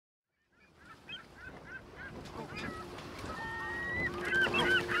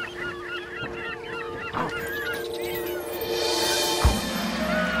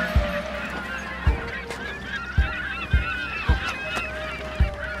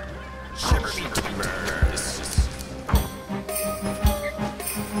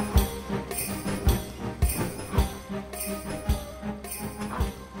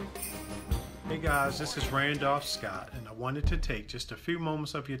guys, this is Randolph Scott, and I wanted to take just a few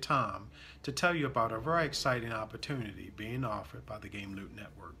moments of your time to tell you about a very exciting opportunity being offered by the Game Loot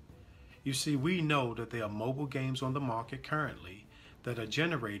Network. You see, we know that there are mobile games on the market currently that are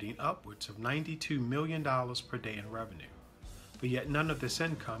generating upwards of $92 million per day in revenue, but yet none of this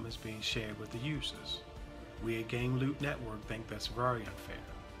income is being shared with the users. We at Game Loot Network think that's very unfair,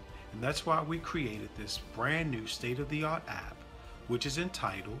 and that's why we created this brand new state-of-the-art app, which is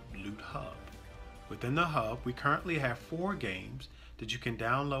entitled Loot Hub. Within the hub, we currently have 4 games that you can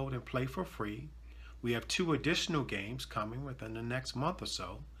download and play for free. We have 2 additional games coming within the next month or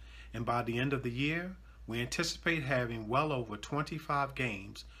so, and by the end of the year, we anticipate having well over 25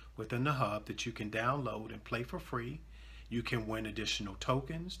 games within the hub that you can download and play for free. You can win additional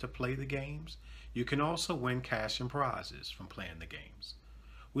tokens to play the games. You can also win cash and prizes from playing the games.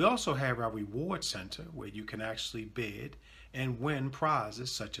 We also have our reward center where you can actually bid and win prizes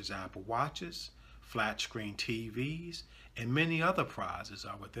such as Apple Watches, flat screen TVs, and many other prizes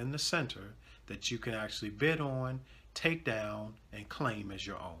are within the center that you can actually bid on, take down, and claim as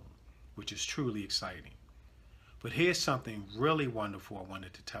your own, which is truly exciting. But here's something really wonderful I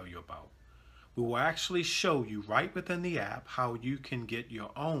wanted to tell you about. We will actually show you right within the app how you can get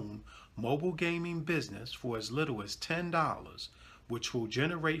your own mobile gaming business for as little as $10, which will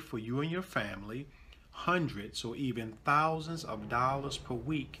generate for you and your family hundreds or even thousands of dollars per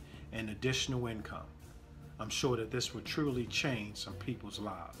week in additional income. I'm sure that this will truly change some people's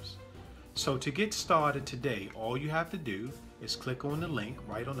lives. So to get started today, all you have to do is click on the link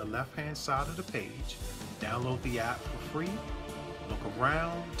right on the left-hand side of the page, download the app for free, look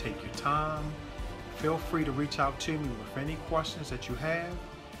around, take your time, feel free to reach out to me with any questions that you have,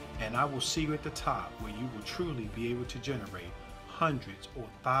 and I will see you at the top where you will truly be able to generate hundreds or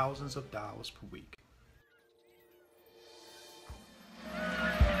thousands of dollars per week.